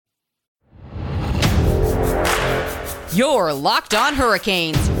Your Locked On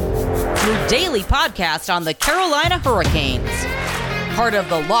Hurricanes, your daily podcast on the Carolina Hurricanes. Part of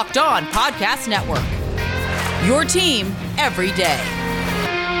the Locked On Podcast Network. Your team every day.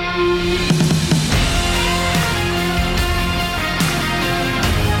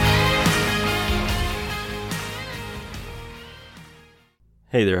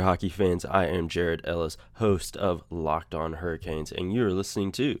 Hey there, hockey fans. I am Jared Ellis, host of Locked On Hurricanes, and you're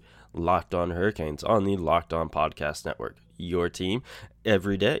listening to Locked On Hurricanes on the Locked On Podcast Network, your team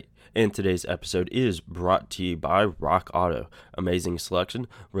every day. And today's episode is brought to you by Rock Auto. Amazing selection,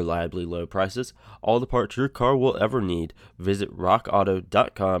 reliably low prices, all the parts your car will ever need. Visit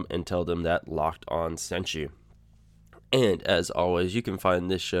rockauto.com and tell them that Locked On sent you. And as always, you can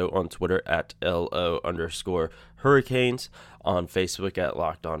find this show on Twitter at LO_Hurricanes, on Facebook at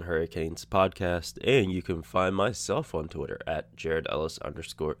Locked On Hurricanes Podcast, and you can find myself on Twitter at Jared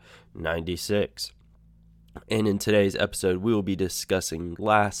Ellis_96. And in today's episode, we will be discussing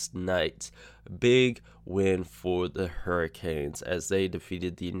last night's big win for the Hurricanes as they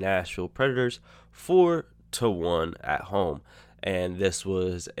defeated the Nashville Predators 4-1 at home. And this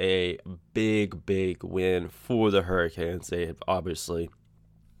was a big win for the Hurricanes. They have obviously,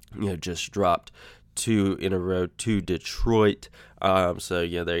 just dropped 2 in a row to Detroit.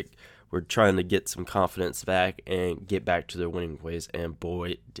 They were trying to get some confidence back and get back to their winning ways. And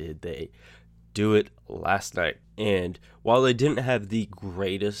boy, did they do it last night. And while they didn't have the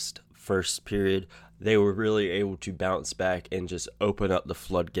greatest first period, they were really able to bounce back and just open up the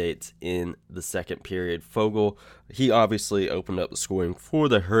floodgates in the second period. Foegele, he obviously opened up the scoring for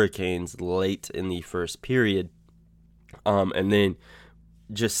the Hurricanes late in the first period. And then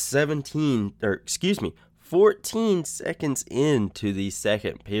just 14 seconds into the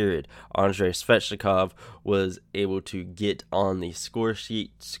second period, Andrei Svechnikov was able to get on the score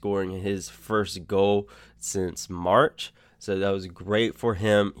sheet, scoring his first goal since March. So that was great for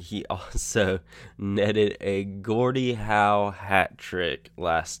him. He also netted a Gordie Howe hat trick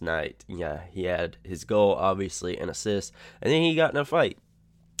last night. Yeah, he had his goal, obviously, an assist, and then he got in a fight.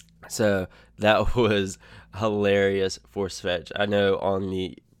 So that was hilarious for Svech. I know on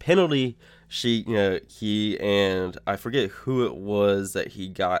the penalty sheet, he and I forget who it was that he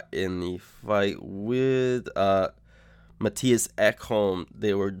got in the fight with, Matthias Ekholm.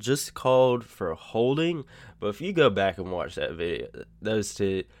 They were just called for holding, but if you go back and watch that video, those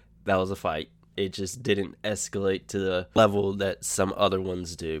two, that was a fight. It just didn't escalate to the level that some other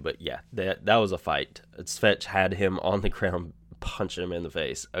ones do. But yeah, that was a fight. Svech had him on the ground, punching him in the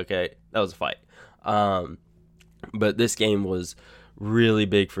face. Okay, that was a fight. But this game was really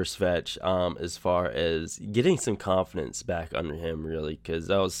big for Svech as far as getting some confidence back under him, really, because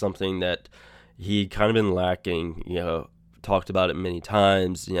that was something that he kind of been lacking. Talked about it many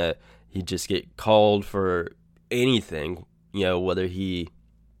times. He'd just get called for anything, whether he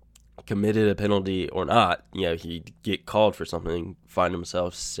committed a penalty or not. He'd get called for something, find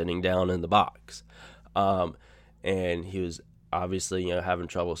himself sitting down in the box. And he was obviously, having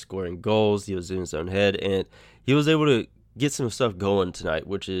trouble scoring goals. He was in his own head, and he was able to get some stuff going tonight,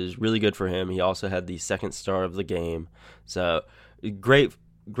 which is really good for him. He also had the second star of the game. So great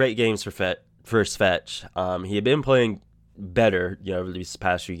games for Svech. He had been playing better, over these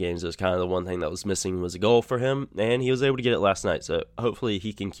past few games. It was kind of the one thing that was missing was a goal for him, and he was able to get it last night. So hopefully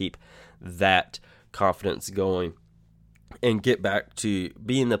he can keep that confidence going and get back to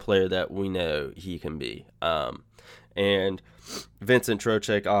being the player that we know he can be. And Vincent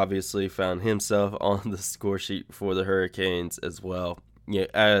Trocheck obviously found himself on the score sheet for the Hurricanes as well,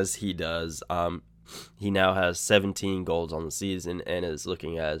 as he does. He now has 17 goals on the season and is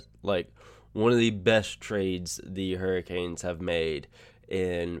looking as like one of the best trades the Hurricanes have made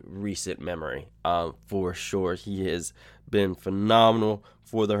in recent memory. For sure, he has been phenomenal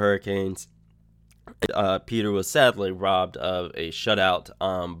for the Hurricanes. Peter was sadly robbed of a shutout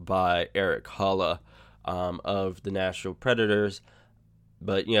by Erik Haula of the Nashville Predators.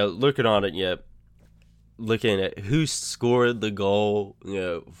 But, looking at who scored the goal,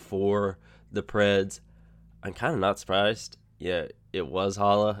 for the Preds, I'm kind of not surprised. It was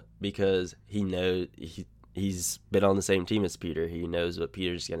Haula, because he knows he's been on the same team as Peter. He knows what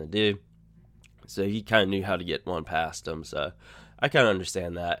Peter's going to do. So he kind of knew how to get one past him. So I kind of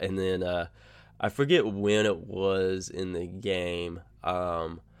understand that. And then I forget when it was in the game,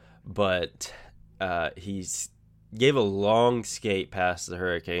 but he gave a long skate past the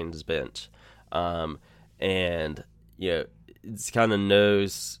Hurricanes bench. And, it's kind of no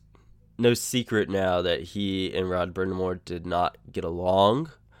secret now that he and Rod Brind'Amour did not get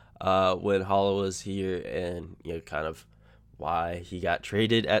along when Haula was here, and kind of why he got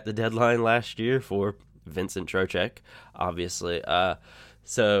traded at the deadline last year for Vincent Trocheck, obviously.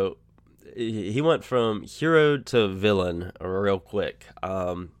 So he went from hero to villain real quick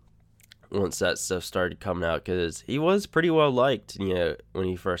once that stuff started coming out, because he was pretty well liked, when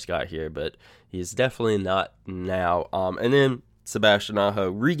he first got here, but he's definitely not now. And then Sebastian Aho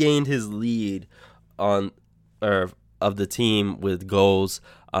regained his lead of the team with goals.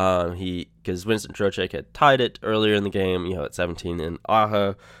 Because Vincent Trocheck had tied it earlier in the game, at 17, and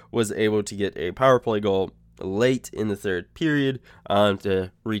Aho was able to get a power play goal late in the third period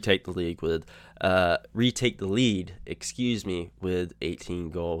to retake the lead with 18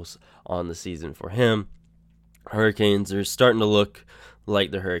 goals on the season for him. Hurricanes are starting to look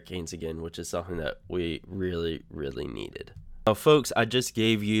like the Hurricanes again, which is something that we really, really needed. Now, folks, I just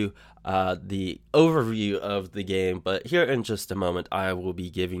gave you the overview of the game, but here in just a moment, I will be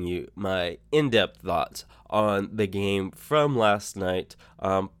giving you my in-depth thoughts on the game from last night.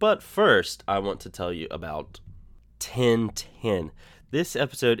 But first, I want to tell you about 1010. This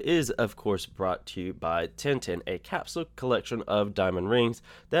episode is, of course, brought to you by 1010, a capsule collection of diamond rings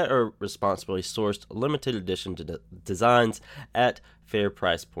that are responsibly sourced, limited edition designs at fair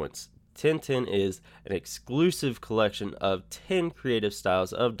price points. 1010 is an exclusive collection of 10 creative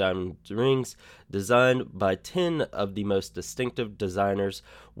styles of diamond rings designed by 10 of the most distinctive designers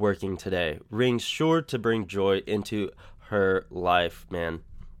working today. Rings sure to bring joy into her life, man.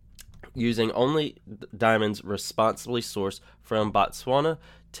 Using only diamonds responsibly sourced from Botswana,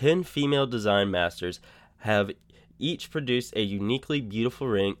 10 female design masters have each produced a uniquely beautiful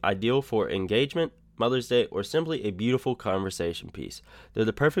ring ideal for engagement, Mother's Day, or simply a beautiful conversation piece. They're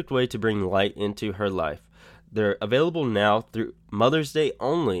the perfect way to bring light into her life. They're available now through Mother's Day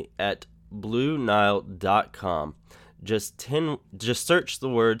only at BlueNile.com. Just search the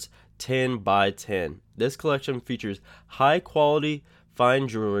words 10 by 10. This collection features high quality fine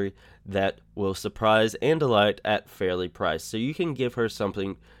jewelry that will surprise and delight at fairly priced, so you can give her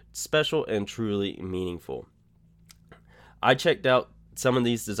something special and truly meaningful. I checked out some of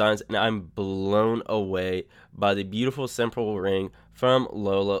these designs and I'm blown away by the beautiful simple ring from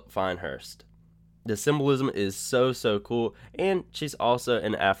Lola Finehurst. The symbolism is so cool, and she's also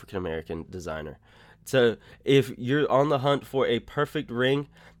an African American designer. So if you're on the hunt for a perfect ring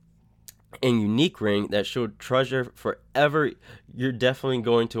and unique ring that she'll treasure forever, you're definitely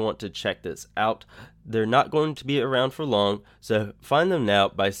going to want to check this out. They're not going to be around for long, so find them now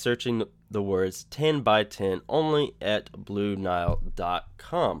by searching the words 10 by 10 only at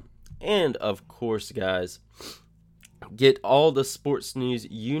BlueNile.com. And of course, guys, get all the sports news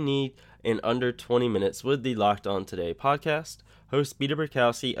you need in under 20 minutes with the Locked On Today podcast. Host Peter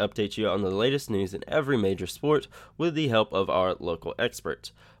Bukowski updates you on the latest news in every major sport with the help of our local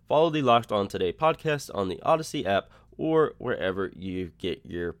experts. Follow the Locked On Today podcast on the Odyssey app or wherever you get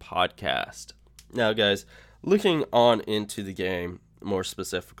your podcast. Now, guys, looking on into the game more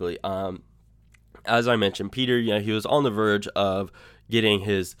specifically, as I mentioned, Peter, he was on the verge of getting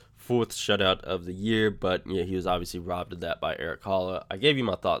his fourth shutout of the year, but he was obviously robbed of that by Erik Haula. I gave you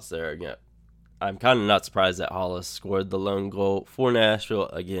my thoughts there. I'm kind of not surprised that Haula scored the lone goal for Nashville.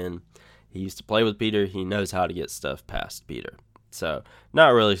 Again, he used to play with Peter. He knows how to get stuff past Peter. So, not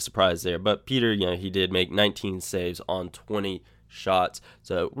really surprised there. But Peter, he did make 19 saves on 20 shots.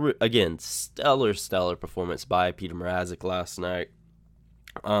 So, again, stellar performance by Peter Mrazek last night.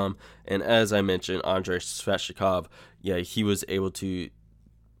 And as I mentioned, Andrei Svechnikov, he was able to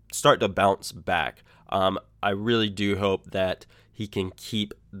start to bounce back. I really do hope that he can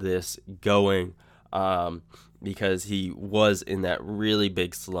keep this going, because he was in that really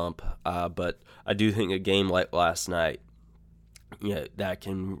big slump. But I do think a game like last night, that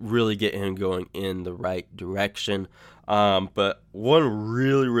can really get him going in the right direction. But one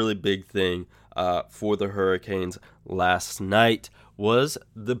really big thing for the Hurricanes last night was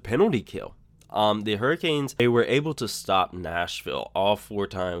the penalty kill. The Hurricanes, they were able to stop Nashville. All 4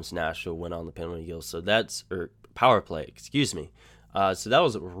 times Nashville went on the penalty kill. So power play, excuse me. So that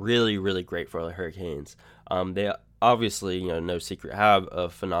was really great for the Hurricanes. They obviously, no secret, have a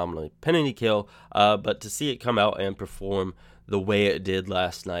phenomenal penalty kill. But to see it come out and perform the way it did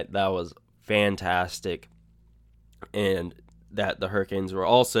last night, that was fantastic. And that the Hurricanes were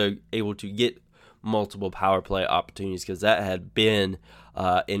also able to get multiple power play opportunities, because that had been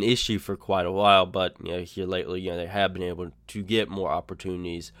an issue for quite a while. But here lately, they have been able to get more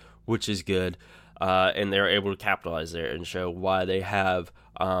opportunities, which is good. And they're able to capitalize there and show why they have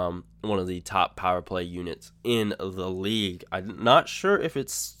one of the top power play units in the league. I'm not sure if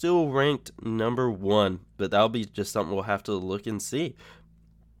it's still ranked number 1, but that'll be just something we'll have to look and see.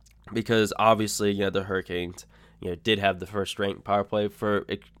 Because obviously, the Hurricanes, did have the first ranked power play for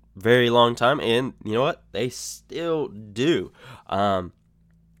very long time, and you know what? They still do. And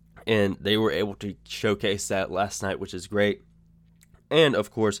they were able to showcase that last night, which is great. And,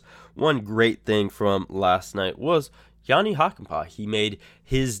 of course, one great thing from last night was Yanni Hakanpää. He made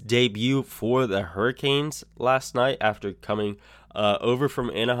his debut for the Hurricanes last night after coming over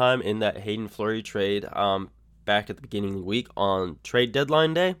from Anaheim in that Hayden Fleury trade back at the beginning of the week on trade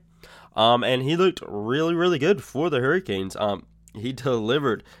deadline day. And he looked really, really good for the Hurricanes. He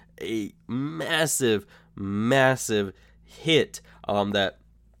delivered a massive, massive hit that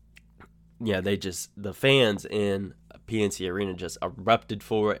the fans in PNC Arena just erupted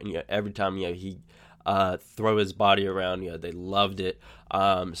for it, and every time he throw his body around, they loved it.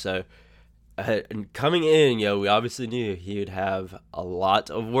 So coming in, we obviously knew he would have a lot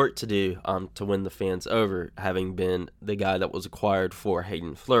of work to do to win the fans over, having been the guy that was acquired for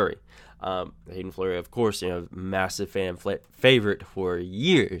Hayden Fleury. Hayden Fleury, of course, massive fan favorite for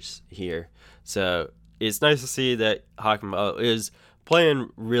years here. So it's nice to see that Hakanpää is playing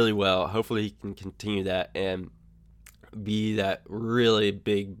really well. Hopefully he can continue that and be that really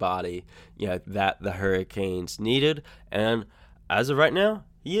big body that the Hurricanes needed. And as of right now,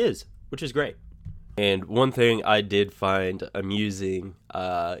 he is, which is great. And one thing I did find amusing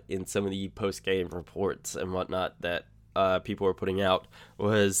in some of the post-game reports and whatnot that people were putting out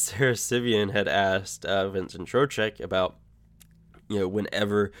was Sara Civian had asked Vincent Trocheck about,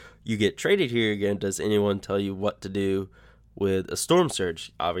 whenever you get traded here again, does anyone tell you what to do with a storm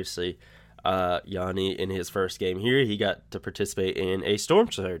surge? Obviously, Yanni, in his first game here, he got to participate in a storm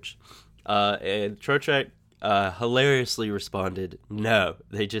surge. And Trocheck hilariously responded, "No,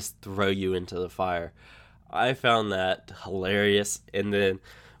 they just throw you into the fire." I found that hilarious. And then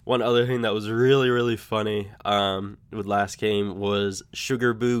one other thing that was really, really funny with last game was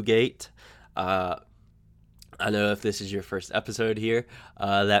Sugar Boo Gate. I know if this is your first episode here,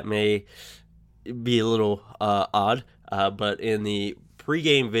 that may be a little odd, but in the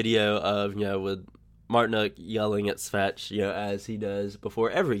pregame video of, with Martinook yelling at Svetch, as he does before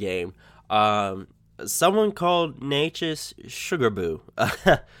every game, someone called Necas Sugar Boo.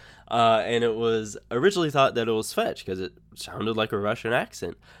 And it was originally thought that it was Svetch because it sounded like a Russian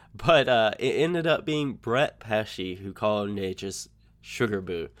accent. But it ended up being Brett Pesce who called Necas Sugar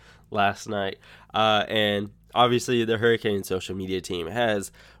Boo last night. And obviously the Hurricane social media team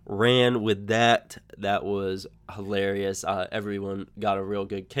has ran with that. That was hilarious. Everyone got a real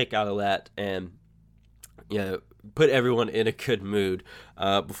good kick out of that and, put everyone in a good mood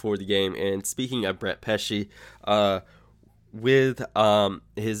before the game. And speaking of Brett Pesce, with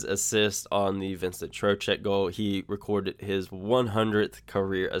his assist on the Vincent Trocheck goal, he recorded his 100th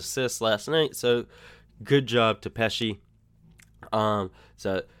career assist last night. So good job to Pesce.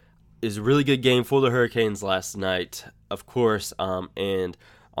 So it was a really good game for the Hurricanes last night, of course. And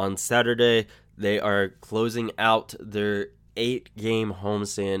on Saturday, they are closing out their 8-game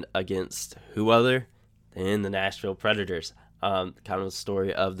homestand against who other than the Nashville Predators. Kind of the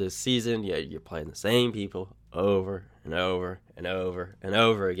story of this season. You're playing the same people over and over and over and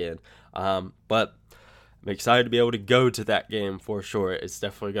over again. But I'm excited to be able to go to that game for sure. It's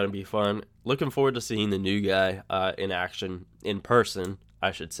definitely going to be fun. Looking forward to seeing the new guy in action, in person,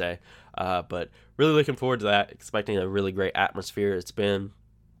 I should say. But really looking forward to that. Expecting a really great atmosphere. It's been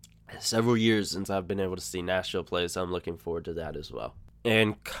several years since I've been able to see Nashville play, so I'm looking forward to that as well.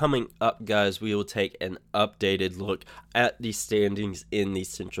 And coming up, guys, we will take an updated look at the standings in the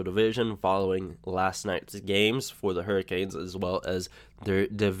Central Division following last night's games for the Hurricanes, as well as their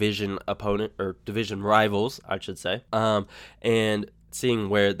division opponent, or division rivals, I should say, and seeing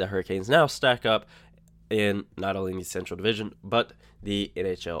where the Hurricanes now stack up in not only the Central Division, but the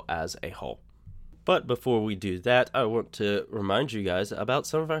NHL as a whole. But before we do that, I want to remind you guys about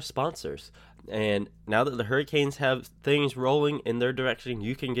some of our sponsors. And now that the Hurricanes have things rolling in their direction,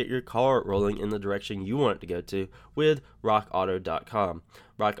 you can get your car rolling in the direction you want it to go to with RockAuto.com.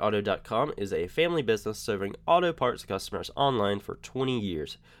 RockAuto.com is a family business serving auto parts customers online for 20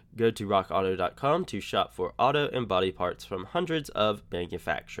 years. Go to RockAuto.com to shop for auto and body parts from hundreds of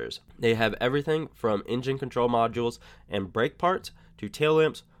manufacturers. They have everything from engine control modules and brake parts to tail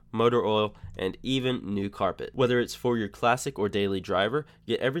lamps, motor oil, and even new carpet. Whether it's for your classic or daily driver,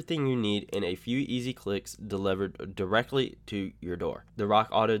 get everything you need in a few easy clicks delivered directly to your door. The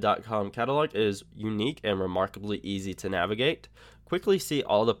RockAuto.com catalog is unique and remarkably easy to navigate. Quickly see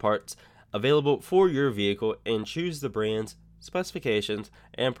all the parts available for your vehicle and choose the brands, specifications,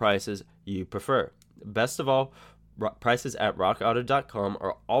 and prices you prefer. Best of all, prices at RockAuto.com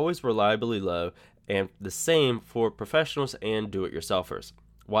are always reliably low and the same for professionals and do-it-yourselfers.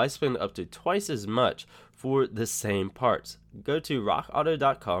 Why spend up to twice as much for the same parts? Go to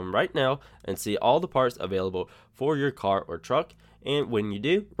rockauto.com right now and see all the parts available for your car or truck. And when you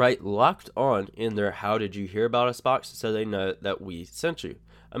do, write Locked On in their How Did You Hear About Us box so they know that we sent you.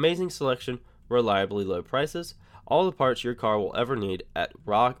 Amazing selection, reliably low prices, all the parts your car will ever need at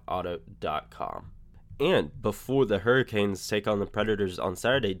rockauto.com. And before the Hurricanes take on the Predators on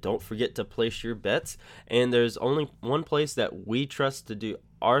Saturday, don't forget to place your bets. And there's only one place that we trust to do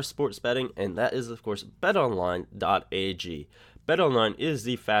our sports betting, and that is, of course, betonline.ag. BetOnline is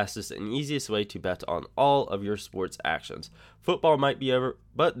the fastest and easiest way to bet on all of your sports actions. Football might be over,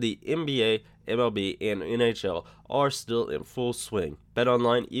 but the NBA, MLB, and NHL are still in full swing.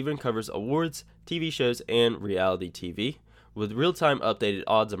 BetOnline even covers awards, TV shows, and reality TV, with real-time updated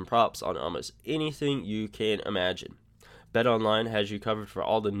odds and props on almost anything you can imagine. BetOnline has you covered for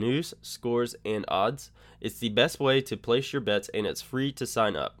all the news, scores, and odds. It's the best way to place your bets, and it's free to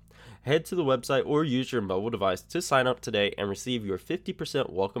sign up. Head to the website or use your mobile device to sign up today and receive your 50%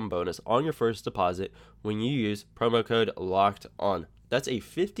 welcome bonus on your first deposit when you use promo code LOCKEDON. That's a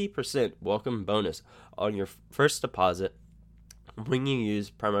 50% welcome bonus on your first deposit when you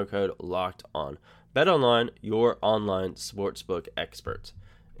use promo code LOCKEDON. BetOnline, your online sportsbook experts.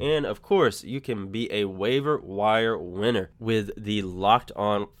 And of course, you can be a waiver wire winner with the Locked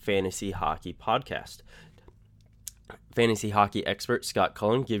On Fantasy Hockey podcast. Fantasy hockey expert Scott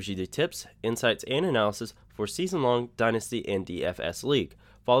Cullen gives you the tips, insights, and analysis for season-long Dynasty and DFS League.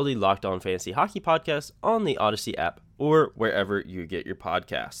 Follow the Locked On Fantasy Hockey podcast on the Odyssey app or wherever you get your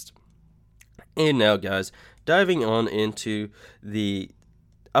podcast. And now, guys, diving on into the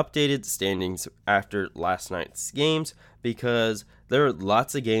updated standings after last night's games, because there are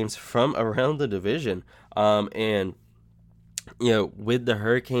lots of games from around the division. And, with the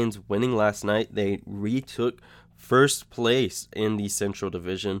Hurricanes winning last night, they retook first place in the Central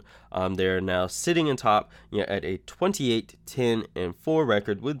Division. They're now sitting in top at a 28-10-4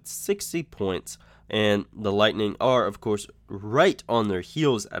 record with 60 points. And the Lightning are, of course, right on their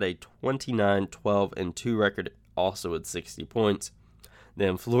heels at a 29-12-2 record, also with 60 points.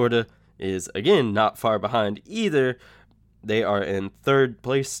 Then Florida is, again, not far behind either. They are in third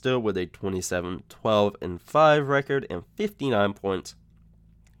place still with a 27-12-5 record and 59 points.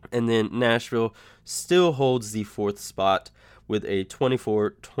 And then Nashville still holds the fourth spot with a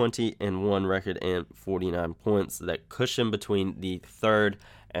 24-20-1 record and 49 points. That cushion between the third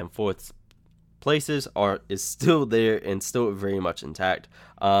and fourth places is still there and still very much intact.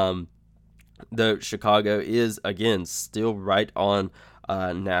 Though Chicago is, again, still right on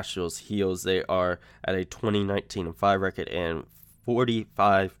Nashville's heels. They are at a 20-19-5 record and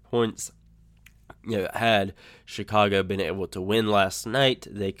 45 points. Had Chicago been able to win last night,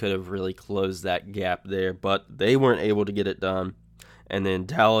 they could have really closed that gap there, but they weren't able to get it done. And then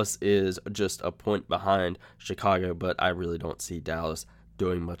Dallas is just a point behind Chicago, but I really don't see Dallas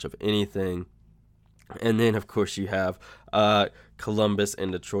doing much of anything. And then, of course, you have Columbus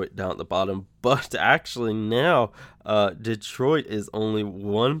and Detroit down at the bottom. But actually now, Detroit is only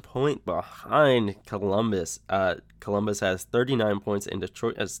 1 point behind Columbus. Columbus has 39 points and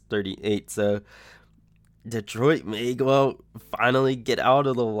Detroit has 38. So Detroit may finally get out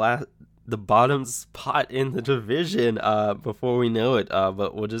of the bottom spot in the division before we know it.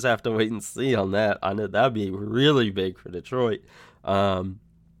 But we'll just have to wait and see on that. I know that'd be really big for Detroit.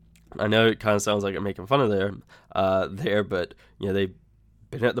 I know it kind of sounds like I'm making fun of them there, but they've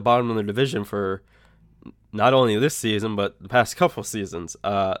been at the bottom of their division for not only this season but the past couple seasons.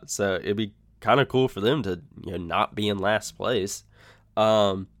 So it'd be kind of cool for them to not be in last place.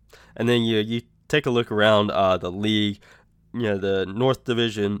 And then you take a look around the league. The North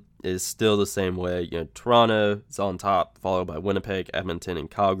Division is still the same way. Toronto is on top, followed by Winnipeg, Edmonton,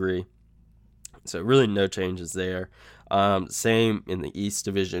 and Calgary. So really no changes there. Same in the East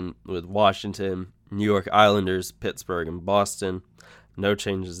Division with Washington, New York Islanders, Pittsburgh, and Boston. No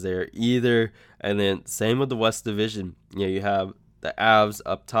changes there either. And then same with the West Division. You have the Avs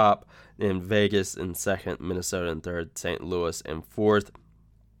up top, then Vegas in second, Minnesota in third, St. Louis in fourth.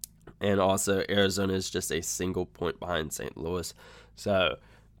 And also Arizona is just a single point behind St. Louis. So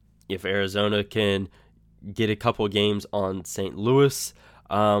if Arizona can get a couple games on St. Louis,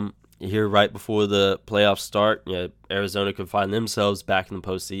 here right before the playoffs start, Arizona could find themselves back in the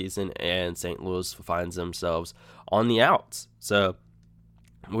postseason, and St. Louis finds themselves on the outs. So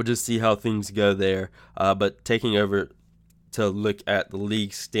we'll just see how things go there. But taking over to look at the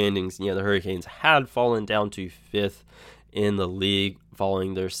league standings, the Hurricanes had fallen down to fifth in the league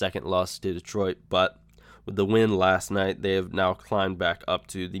following their second loss to Detroit. But with the win last night, they have now climbed back up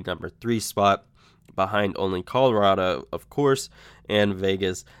to the number 3 spot behind only Colorado, of course, and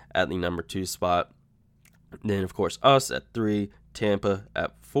Vegas at the number 2 spot. Then, of course, us at 3, Tampa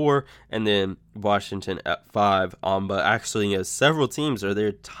at 4, and then Washington at 5. But actually, several teams are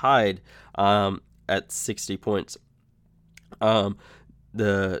there tied at 60 points.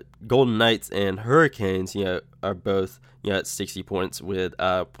 The Golden Knights and Hurricanes, are both at 60 points with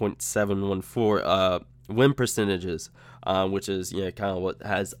 .714 win percentages, which is kind of what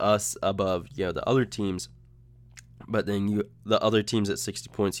has us above the other teams. But then the other teams at 60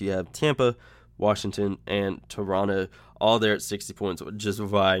 points, you have Tampa, Washington, and Toronto, all there at 60 points, just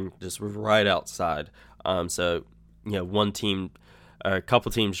vying just right outside. So one team, or a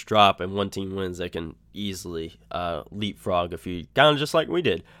couple teams drop and one team wins, they can easily leapfrog a few, kind of just like we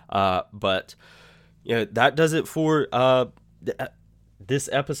did. But that does it for this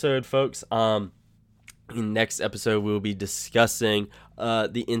episode, folks. In the next episode, we'll be discussing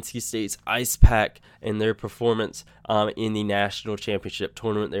the NC State's Ice Pack and their performance in the national championship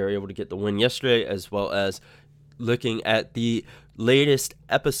tournament. They were able to get the win yesterday, as well as looking at the latest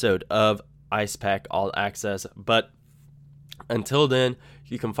episode of Ice Pack All Access. But until then,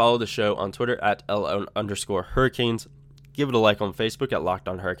 you can follow the show on Twitter at @LO_Hurricanes. Give it a like on Facebook at Locked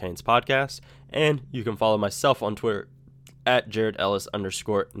On Hurricanes Podcast. And you can follow myself on Twitter at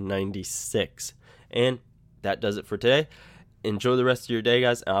JaredEllis_96. And that does it for today. Enjoy the rest of your day,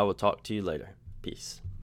 guys, and I will talk to you later. Peace.